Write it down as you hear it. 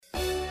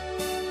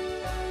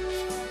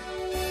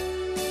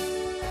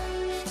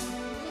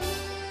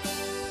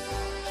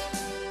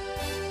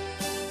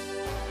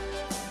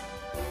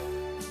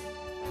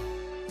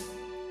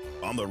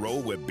on the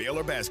road with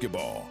Baylor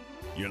basketball.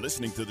 You're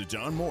listening to the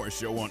John Morris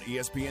Show on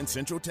ESPN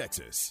Central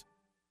Texas.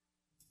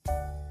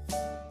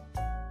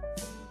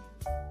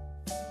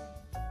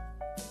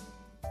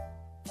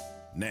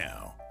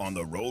 Now, on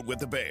the road with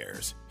the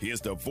Bears,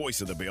 here's the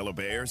voice of the Baylor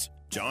Bears,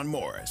 John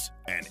Morris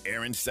and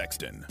Aaron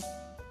Sexton.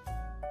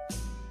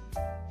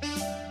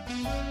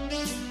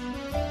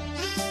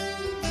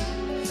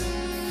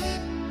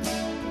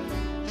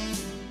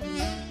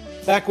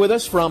 Back with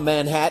us from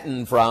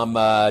Manhattan, from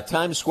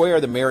Times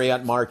Square, the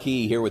Marriott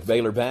Marquis, here with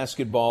Baylor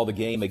basketball. The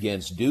game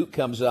against Duke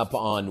comes up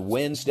on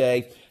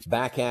Wednesday.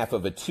 Back half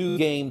of a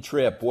 2-game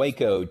trip,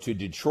 Waco to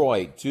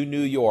Detroit to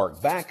New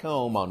York, back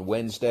home on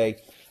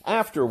Wednesday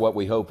after what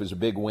we hope is a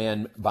big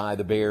win by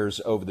the Bears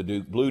over the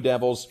Duke Blue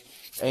Devils.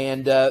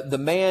 And the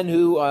man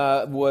who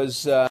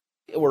is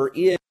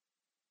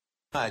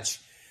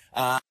much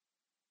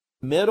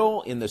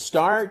middle, in the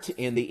start,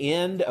 in the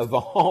end of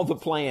all the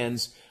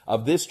plans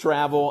of this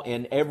travel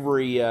and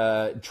every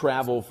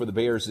travel for the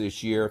Bears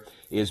this year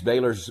is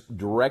Baylor's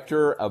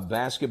Director of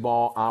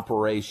Basketball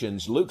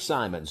Operations, Luke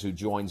Simons, who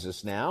joins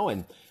us now.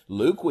 And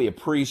Luke, we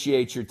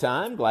appreciate your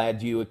time.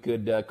 Glad you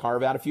could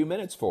carve out a few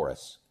minutes for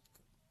us.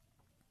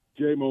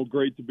 J-Mo,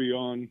 great to be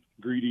on.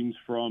 Greetings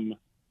from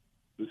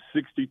the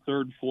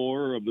 63rd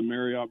floor of the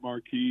Marriott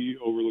Marquis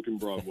overlooking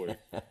Broadway.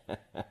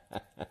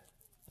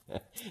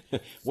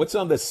 What's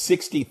on the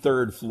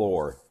 63rd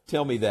floor?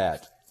 Tell me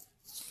that.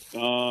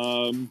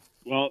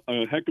 Well,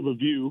 a heck of a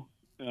view.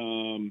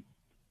 I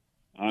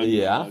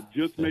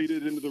just made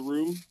it into the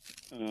room.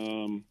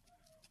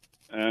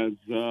 As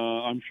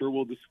I'm sure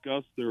we'll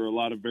discuss, there are a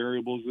lot of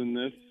variables in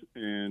this,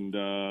 and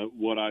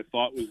what I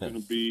thought was going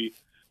to be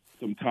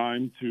some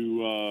time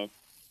to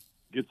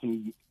get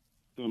some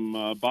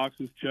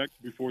boxes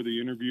checked before the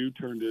interview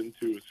turned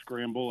into a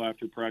scramble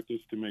after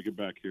practice to make it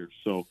back here.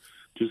 So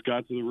just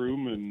got to the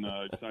room and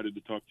excited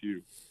to talk to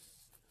you.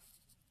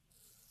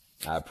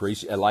 I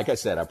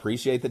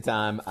appreciate the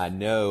time. I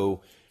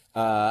know,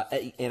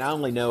 and I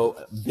only know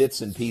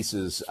bits and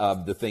pieces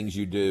of the things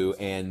you do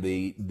and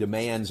the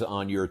demands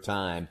on your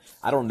time.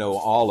 I don't know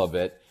all of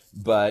it,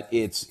 but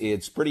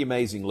it's pretty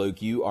amazing,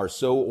 Luke. You are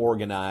so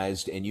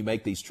organized and you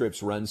make these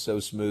trips run so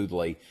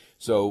smoothly.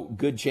 So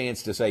good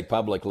chance to say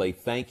publicly,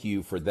 thank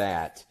you for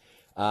that.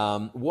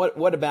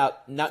 What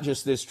about not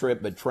just this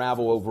trip, but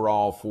travel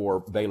overall for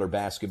Baylor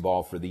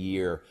basketball for the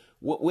year?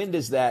 When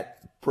does that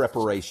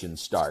preparation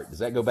start? Does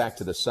that go back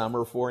to the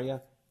summer for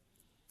you?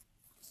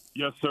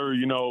 Yes, sir.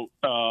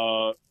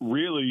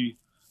 Really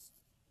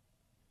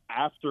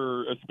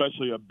after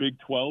especially a Big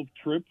 12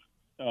 trip,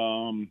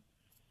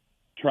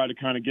 try to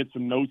kind of get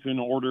some notes in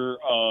order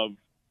of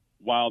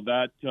while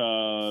that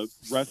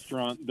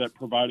restaurant that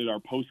provided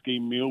our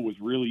post-game meal was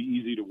really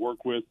easy to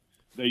work with.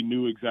 They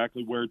knew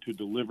exactly where to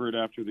deliver it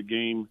after the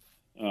game.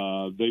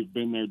 They've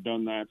been there,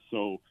 done that.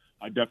 So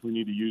I definitely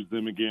need to use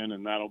them again,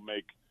 and that'll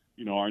make,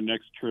 our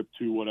next trip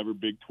to whatever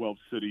Big 12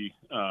 city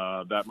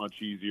that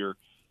much easier.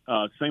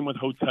 Same with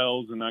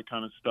hotels and that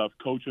kind of stuff.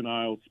 Coach and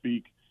I will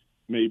speak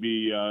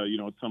maybe,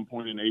 at some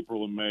point in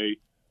April and May.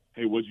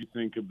 Hey, what'd you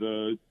think of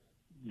the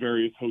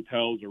various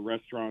hotels or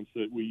restaurants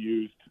that we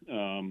used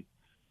in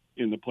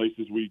the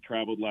places we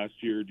traveled last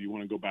year? Do you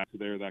want to go back to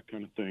there? That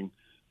kind of thing.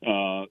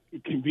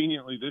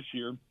 Conveniently this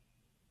year,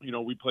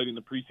 we played in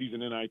the preseason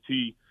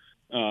NIT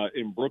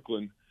in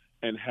Brooklyn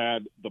and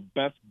had the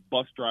best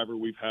bus driver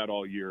we've had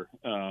all year.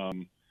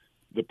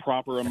 The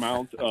proper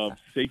amount of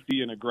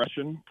safety and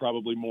aggression,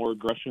 probably more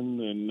aggression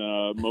than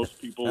most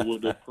people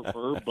would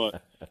prefer,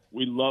 but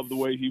we love the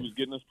way he was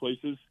getting us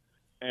places.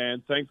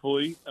 And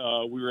thankfully,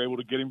 we were able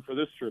to get him for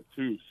this trip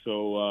too.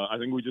 So I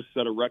think we just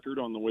set a record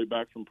on the way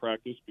back from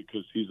practice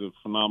because he's a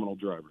phenomenal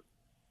driver.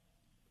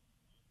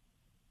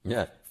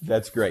 Yeah,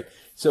 that's great.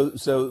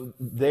 So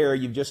there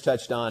you've just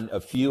touched on a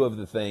few of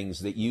the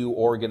things that you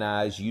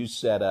organize, you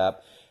set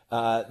up,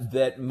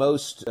 that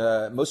most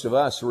of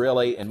us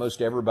really and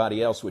most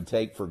everybody else would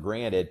take for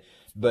granted.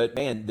 But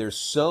man, there's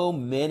so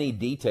many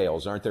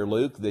details, aren't there,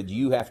 Luke, that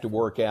you have to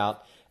work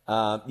out,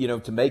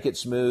 to make it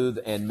smooth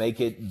and make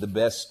it the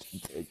best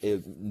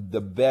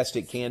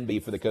it can be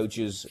for the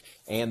coaches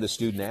and the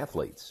student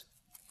athletes.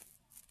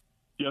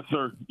 Yes,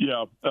 sir.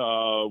 Yeah,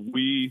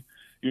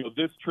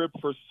 this trip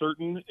for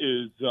certain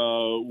is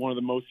one of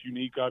the most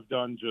unique I've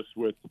done, just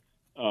with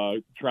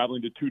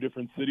traveling to two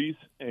different cities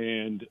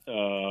and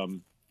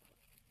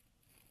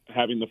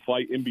having the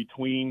flight in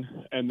between,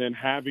 and then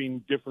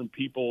having different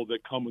people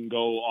that come and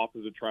go off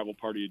of the travel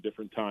party at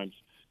different times.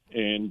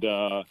 And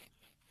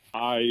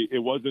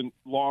it wasn't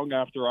long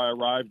after I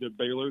arrived at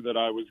Baylor that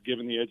I was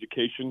given the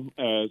education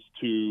as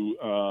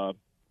to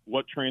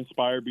what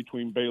transpired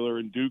between Baylor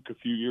and Duke a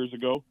few years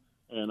ago.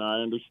 And I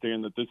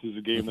understand that this is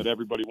a game that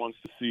everybody wants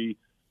to see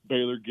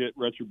Baylor get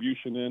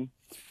retribution in.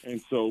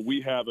 And so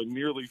we have a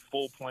nearly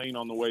full plane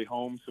on the way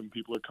home. Some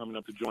people are coming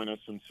up to join us.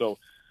 And so,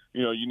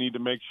 you need to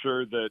make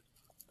sure that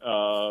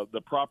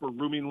the proper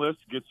rooming list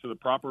gets to the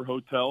proper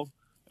hotel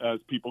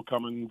as people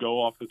come and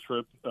go off the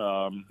trip,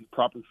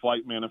 proper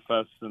flight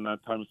manifests and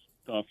that kind of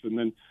stuff. And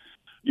then,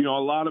 a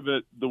lot of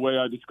it, the way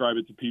I describe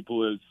it to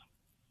people is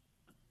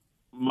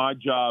my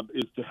job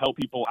is to help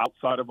people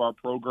outside of our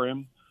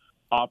program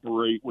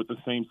operate with the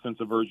same sense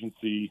of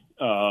urgency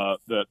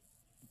that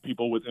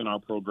people within our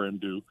program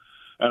do.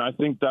 And I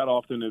think that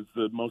often is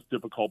the most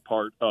difficult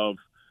part of,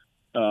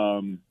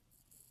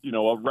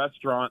 a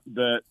restaurant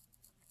that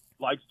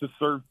likes to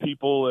serve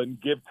people and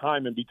give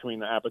time in between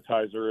the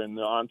appetizer and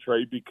the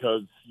entree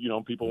because,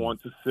 people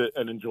want to sit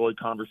and enjoy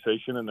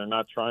conversation and they're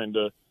not trying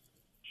to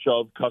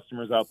shove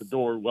customers out the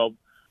door. Well,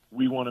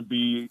 we want to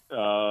be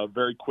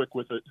very quick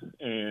with it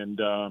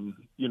and,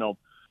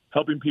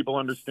 helping people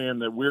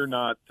understand that we're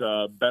not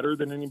better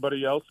than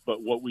anybody else,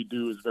 but what we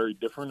do is very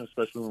different,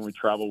 especially when we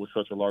travel with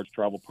such a large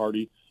travel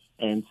party.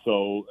 And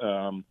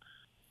so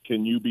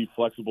can you be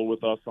flexible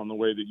with us on the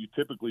way that you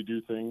typically do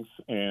things?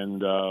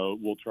 And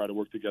we'll try to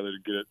work together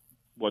to get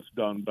what's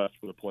done best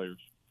for the players.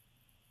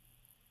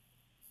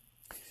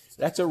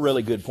 That's a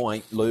really good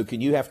point, Luke.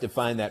 And you have to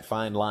find that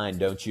fine line,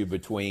 don't you,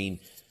 between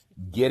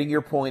getting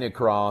your point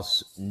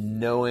across,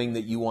 knowing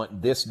that you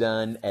want this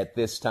done at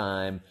this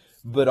time,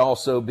 but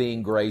also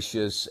being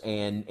gracious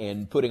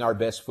and putting our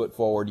best foot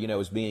forward,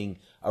 as being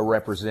a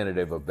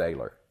representative of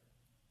Baylor.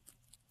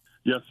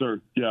 Yes,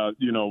 sir. Yeah,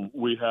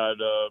 we had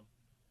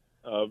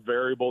a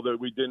variable that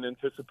we didn't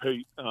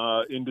anticipate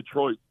in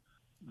Detroit.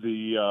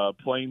 The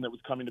plane that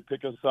was coming to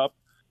pick us up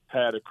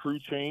had a crew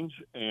change,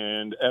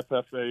 and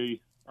FAA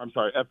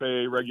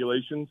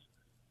regulations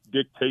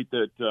dictate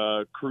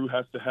that crew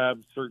has to have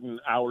certain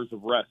hours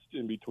of rest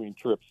in between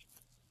trips.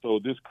 So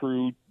this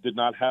crew did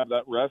not have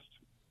that rest.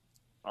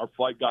 Our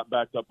flight got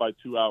backed up by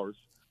 2 hours,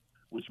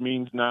 which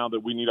means now that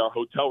we need our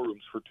hotel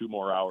rooms for 2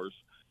 more hours.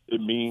 It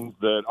means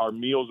that our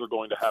meals are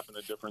going to happen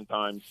at different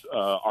times.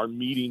 Our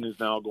meeting is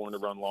now going to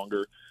run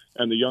longer.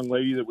 And the young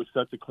lady that was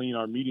set to clean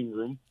our meeting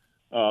room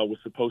was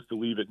supposed to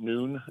leave at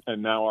noon,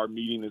 and now our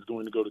meeting is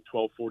going to go to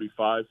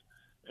 12:45.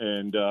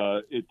 And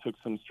it took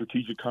some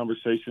strategic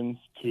conversations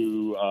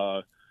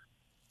to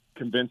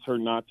convince her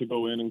not to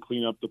go in and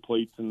clean up the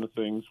plates and the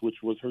things,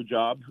 which was her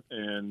job.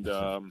 And,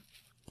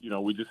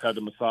 we just had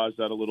to massage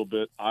that a little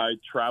bit. I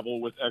travel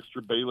with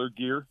extra Baylor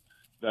gear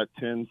that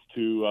tends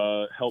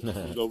to help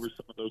smooth over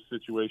some of those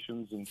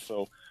situations. And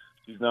so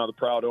she's now the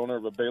proud owner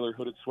of a Baylor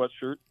hooded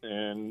sweatshirt,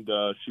 and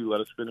she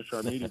let us finish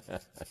our meeting.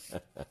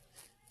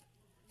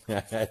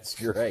 That's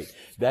great.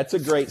 That's a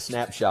great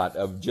snapshot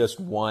of just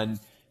one,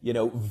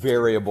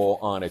 variable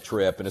on a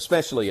trip, and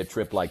especially a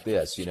trip like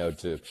this,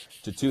 to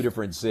 2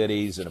 different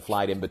cities and a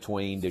flight in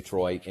between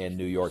Detroit and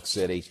New York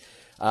City.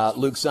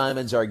 Luke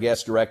Simons, our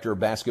guest director of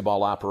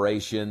basketball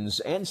operations,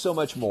 and so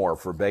much more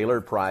for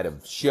Baylor, pride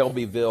of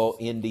Shelbyville,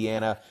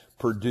 Indiana,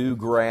 Purdue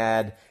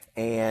grad.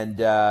 And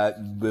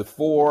I'm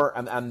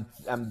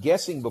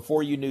guessing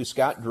before you knew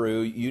Scott Drew,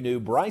 you knew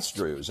Bryce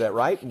Drew. Is that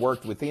right?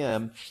 Worked with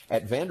him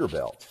at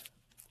Vanderbilt.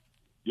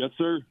 Yes,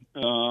 sir.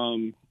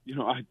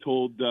 I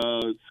told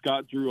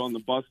Scott Drew on the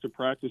bus to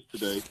practice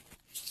today,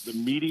 the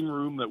meeting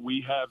room that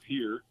we have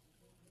here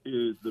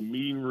is the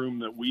meeting room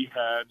that we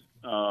had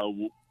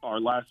our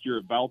last year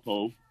at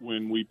Valpo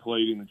when we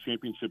played in the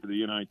championship of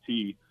the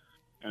NIT.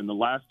 And the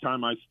last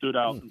time I stood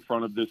out in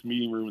front of this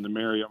meeting room in the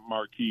Marriott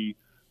Marquis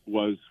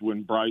was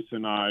when Bryce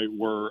and I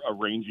were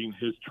arranging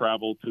his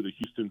travel to the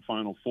Houston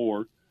Final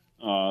Four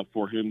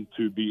for him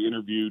to be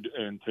interviewed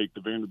and take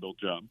the Vanderbilt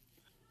job.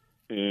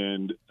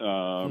 And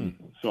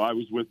so I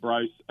was with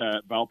Bryce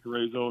at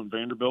Valparaiso and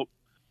Vanderbilt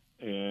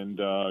and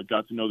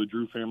got to know the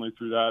Drew family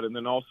through that. And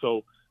then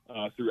also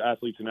through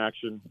Athletes in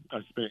Action,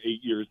 I spent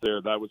 8 years there.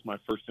 That was my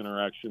first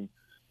interaction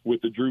with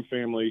the Drew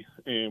family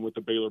and with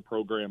the Baylor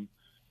program.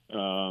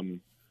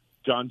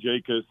 John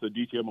Jacobs,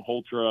 Aditya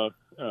Malhotra,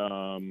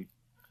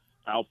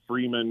 Al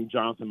Freeman,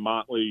 Jonathan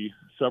Motley,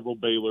 several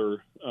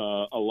Baylor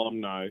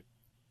alumni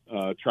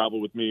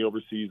traveled with me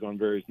overseas on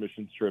various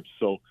mission trips.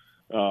 So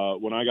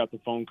when I got the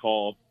phone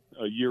call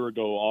a year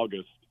ago,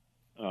 August,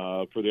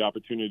 for the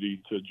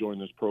opportunity to join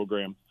this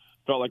program,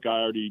 felt like I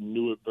already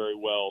knew it very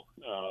well.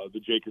 The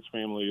Jacobs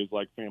family is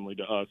like family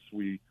to us.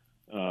 We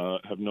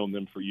have known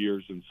them for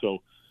years, and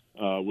so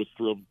was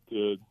thrilled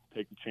to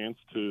take the chance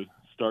to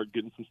start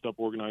getting some stuff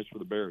organized for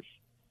the Bears.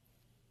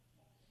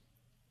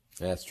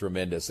 That's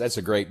tremendous. That's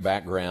a great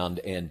background,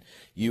 and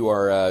you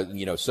are,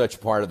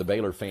 such part of the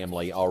Baylor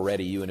family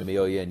already, you and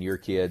Amelia and your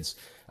kids.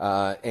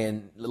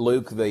 And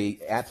Luke, the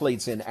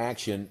Athletes in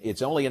Action,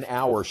 it's only an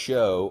hour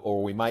show,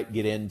 or we might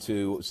get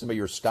into some of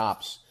your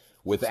stops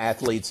with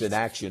Athletes in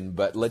Action,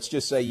 but let's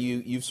just say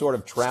you've sort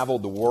of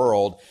traveled the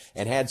world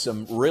and had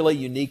some really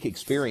unique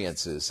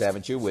experiences,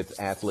 haven't you, with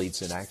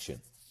Athletes in Action?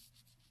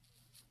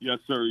 Yes,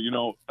 sir.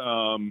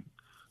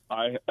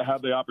 I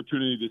had the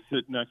opportunity to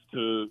sit next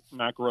to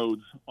Mack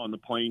Rhoades on the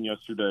plane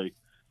yesterday,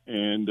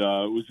 and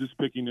was just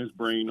picking his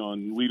brain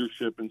on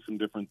leadership and some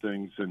different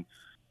things. And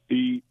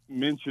he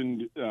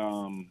mentioned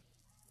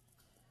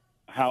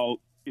how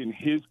in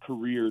his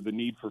career, the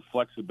need for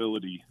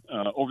flexibility,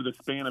 over the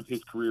span of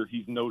his career,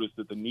 he's noticed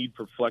that the need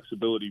for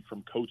flexibility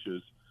from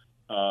coaches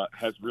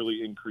has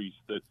really increased.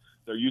 That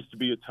there used to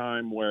be a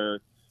time where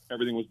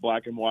everything was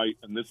black and white,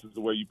 and this is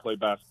the way you play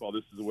basketball,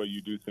 this is the way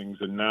you do things.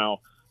 And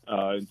now,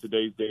 in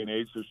today's day and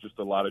age, there's just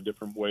a lot of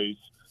different ways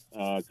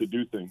to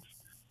do things.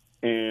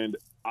 And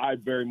I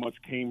very much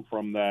came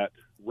from that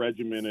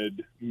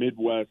regimented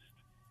Midwest,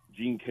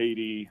 Gene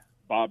Cady,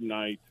 Bob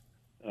Knight.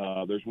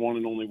 There's one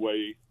and only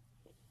way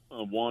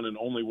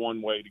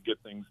to get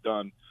things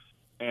done.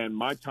 And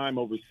my time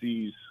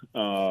overseas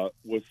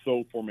was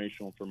so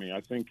formational for me.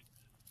 I think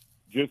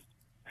just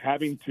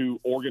having to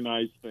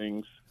organize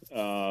things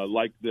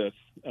like this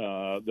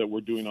that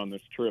we're doing on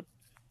this trip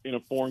in a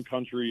foreign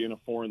country, in a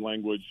foreign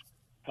language,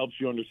 helps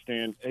you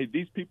understand, hey,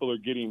 these people are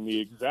getting the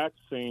exact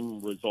same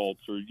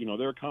results, or,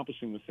 they're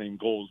accomplishing the same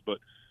goals, but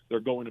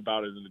they're going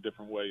about it in a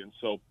different way. And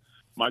so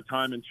my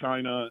time in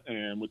China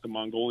and with the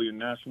Mongolian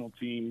national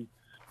team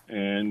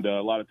and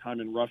a lot of time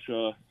in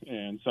Russia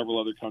and several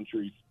other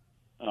countries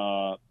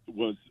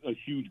was a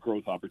huge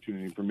growth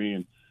opportunity for me.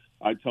 And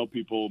I tell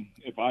people,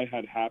 if I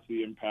had half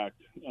the impact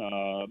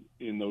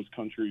in those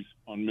countries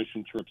on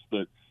mission trips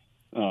that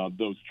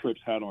those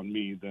trips had on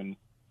me, then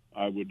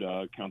I would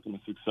count them a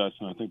success,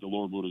 and I think the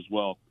Lord would as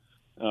well.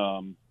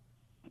 And,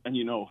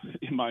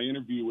 in my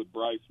interview with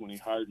Bryce when he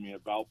hired me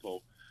at Valpo,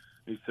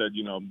 he said,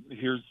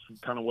 here's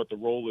kind of what the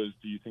role is.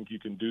 Do you think you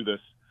can do this?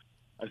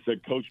 I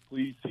said, Coach,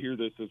 please hear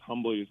this as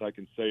humbly as I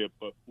can say it,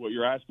 but what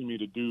you're asking me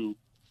to do,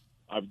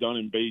 I've done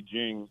in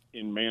Beijing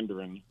in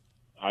Mandarin.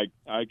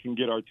 I can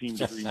get our team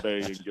to Green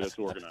Bay and get us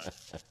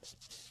organized.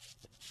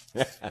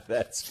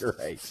 That's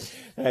great.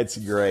 That's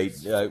great.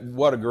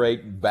 What a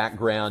great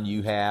background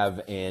you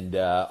have, and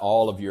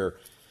all of your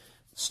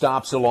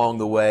stops along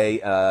the way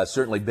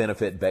certainly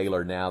benefit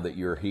Baylor now that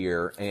you're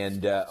here.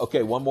 And,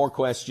 okay, one more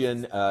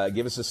question.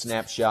 Give us a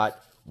snapshot.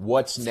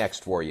 What's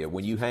next for you?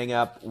 When you hang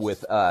up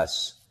with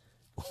us,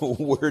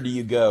 where do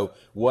you go?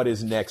 What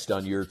is next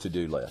on your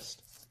to-do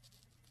list?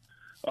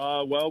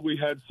 Well, we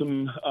had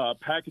some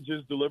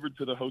packages delivered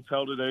to the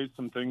hotel today,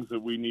 some things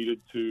that we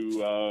needed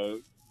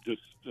to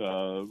just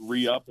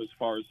re-up as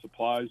far as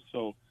supplies.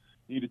 So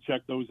need to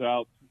check those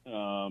out.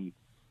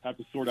 Have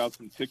to sort out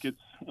some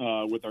tickets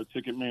with our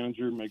ticket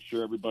manager, make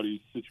sure everybody's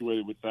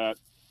situated with that.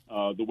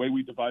 The way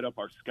we divide up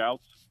our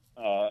scouts,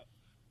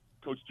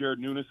 Coach Jared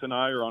Nunes and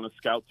I are on a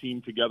scout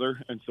team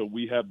together, and so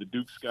we have the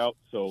Duke Scout.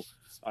 So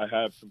I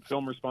have some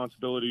film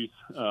responsibilities.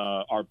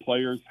 Our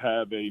players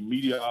have a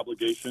media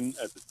obligation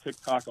at the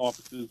TikTok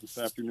offices this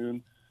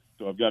afternoon,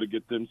 so I've got to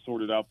get them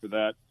sorted out for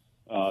that.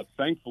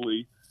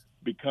 Thankfully,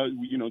 because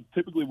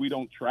typically we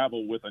don't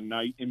travel with a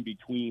night in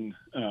between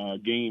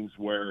games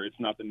where it's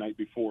not the night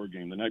before a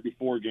game. The night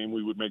before a game,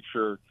 we would make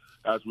sure,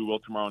 as we will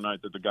tomorrow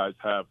night, that the guys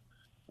have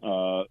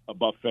a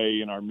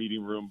buffet in our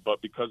meeting room.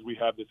 But because we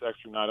have this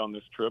extra night on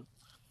this trip,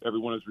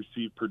 everyone has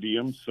received per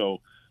diem. So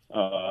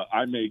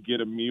I may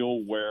get a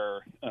meal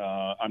where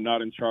I'm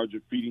not in charge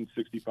of feeding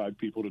 65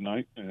 people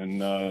tonight,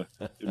 and it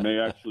may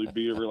actually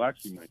be a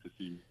relaxing night this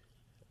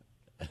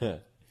evening.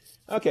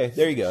 Okay,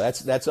 there you go.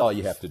 That's all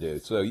you have to do.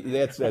 So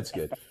that's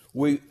good.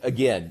 We'll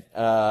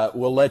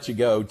let you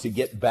go to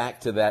get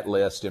back to that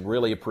list, and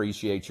really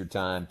appreciate your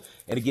time.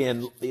 And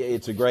again,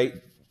 it's a great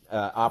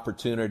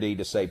opportunity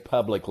to say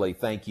publicly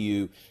thank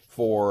you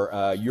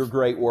for your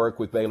great work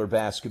with Baylor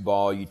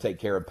basketball. You take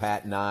care of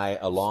Pat and I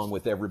along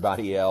with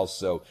everybody else.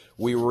 So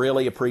we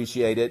really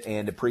appreciate it,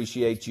 and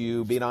appreciate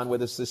you being on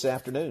with us this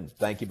afternoon.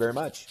 Thank you very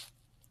much.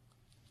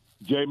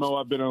 J-Mo,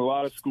 I've been in a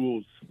lot of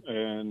schools,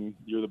 and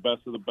you're the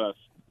best of the best.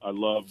 I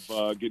love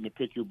getting to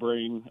pick your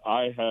brain.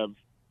 I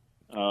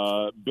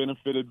have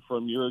benefited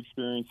from your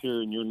experience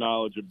here and your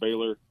knowledge of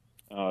Baylor.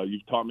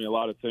 You've taught me a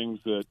lot of things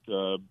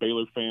that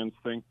Baylor fans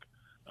think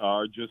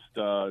are just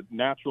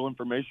natural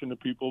information to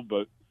people,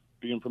 but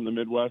being from the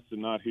Midwest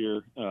and not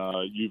here,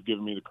 you've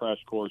given me the crash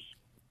course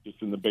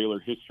just in the Baylor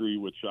history,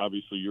 which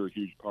obviously you're a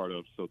huge part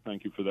of. So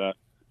thank you for that.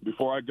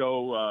 Before I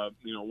go,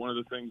 one of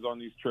the things on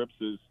these trips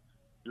is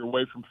you're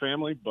away from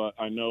family, but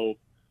I know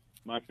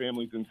my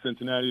family's in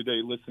Cincinnati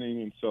today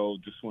listening, and so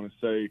just want to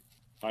say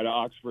hi to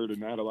Oxford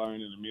and Adeline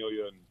and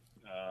Amelia, and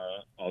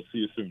I'll see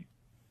you soon.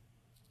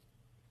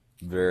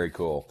 Very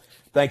cool.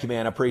 Thank you,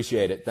 man. I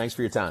appreciate it. Thanks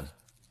for your time.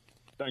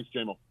 Thanks,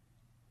 J-Mo.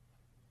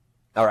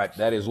 All right,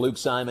 that is Luke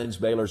Simons,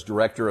 Baylor's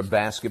Director of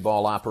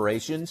Basketball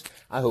Operations.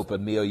 I hope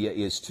Amelia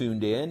is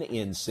tuned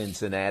in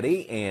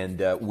Cincinnati,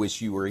 and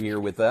wish you were here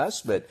with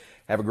us. But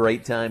have a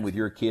great time with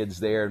your kids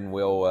there, and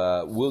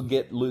we'll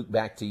get Luke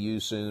back to you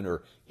soon,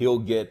 or he'll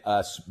get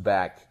us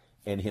back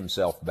and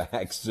himself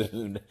back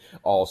soon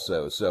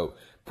also. So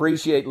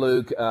appreciate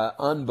Luke.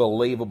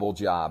 Unbelievable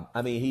job.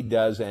 I mean, he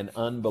does an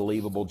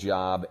unbelievable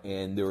job,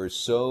 and there are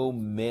so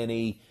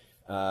many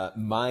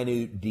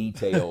minute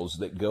details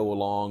that go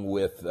along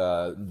with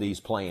these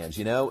plans.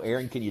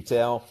 Aaron, can you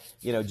tell,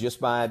 just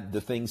by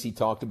the things he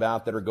talked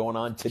about that are going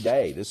on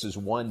today? This is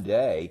one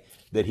day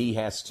that he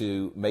has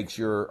to make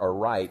sure are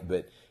right,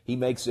 but he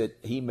makes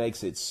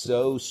it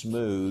so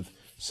smooth.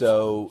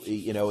 So,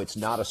 it's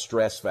not a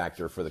stress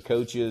factor for the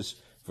coaches,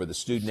 for the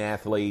student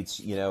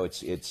athletes.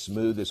 It's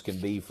smooth as can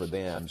be for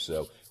them.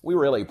 So we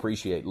really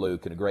appreciate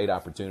Luke, and a great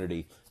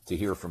opportunity to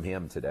hear from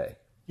him today.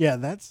 Yeah,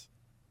 that's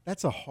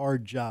a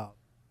hard job.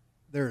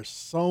 There are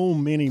so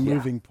many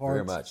moving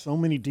parts, so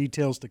many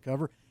details to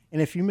cover.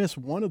 And if you miss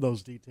one of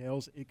those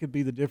details, it could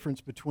be the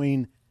difference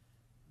between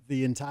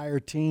the entire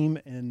team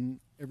and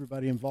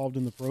everybody involved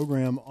in the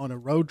program on a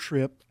road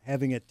trip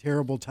having a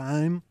terrible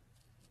time,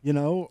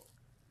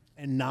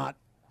 and not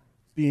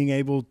being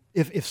able,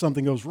 if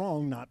something goes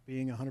wrong, not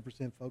being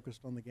 100%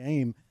 focused on the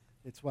game.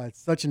 It's why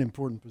it's such an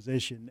important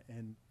position.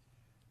 And,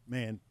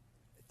 man,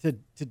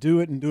 to do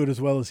it and do it as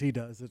well as he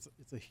does, it's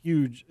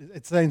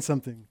saying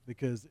something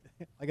because,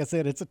 like I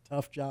said, it's a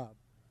tough job.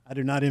 I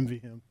do not envy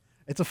him.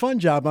 It's a fun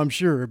job, I'm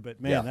sure, but,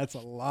 man, That's a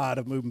lot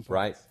of moving parts.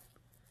 Right.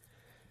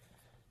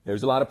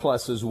 There's a lot of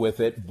pluses with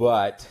it,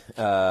 but,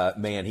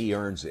 man, he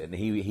earns it, and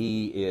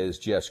he is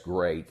just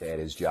great at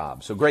his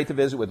job. So great to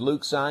visit with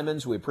Luke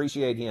Simons. We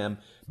appreciate him,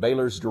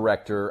 Baylor's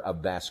Director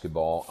of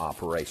Basketball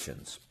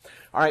Operations.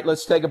 All right,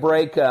 let's take a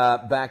break.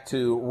 Back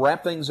to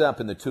wrap things up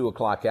in the 2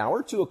 o'clock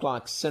hour, 2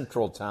 o'clock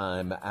Central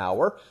Time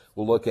hour.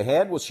 We'll look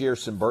ahead. We'll share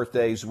some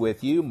birthdays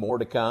with you. More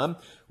to come.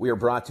 We are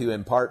brought to you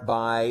in part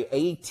by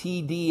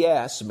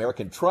ATDS,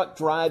 American Truck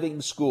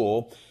Driving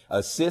School.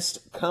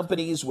 Assist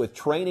companies with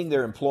training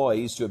their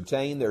employees to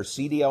obtain their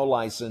CDL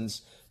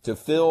license to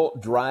fill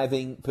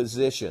driving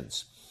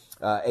positions.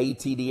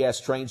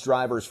 ATDS trains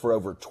drivers for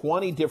over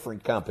 20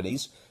 different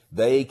companies.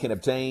 They can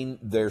obtain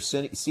their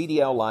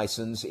CDL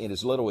license in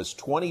as little as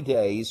 20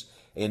 days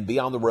and be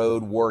on the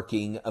road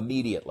working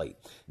immediately.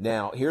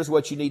 Now, here's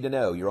what you need to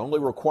know. Your only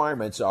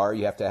requirements are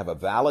you have to have a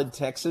valid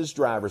Texas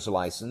driver's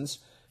license,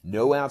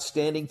 no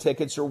outstanding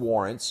tickets or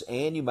warrants,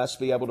 and you must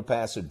be able to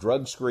pass a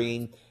drug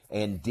screen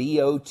and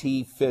DOT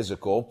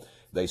physical.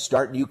 They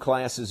start new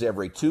classes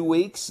every 2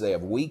 weeks. They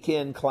have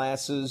weekend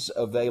classes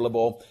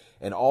available,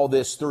 and all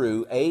this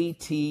through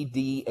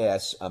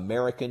ATDS,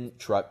 American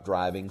Truck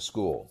Driving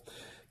School.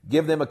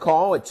 Give them a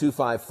call at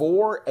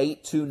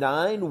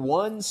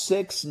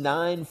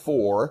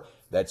 254-829-1694.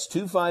 That's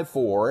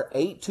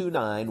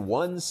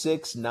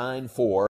 254-829-1694.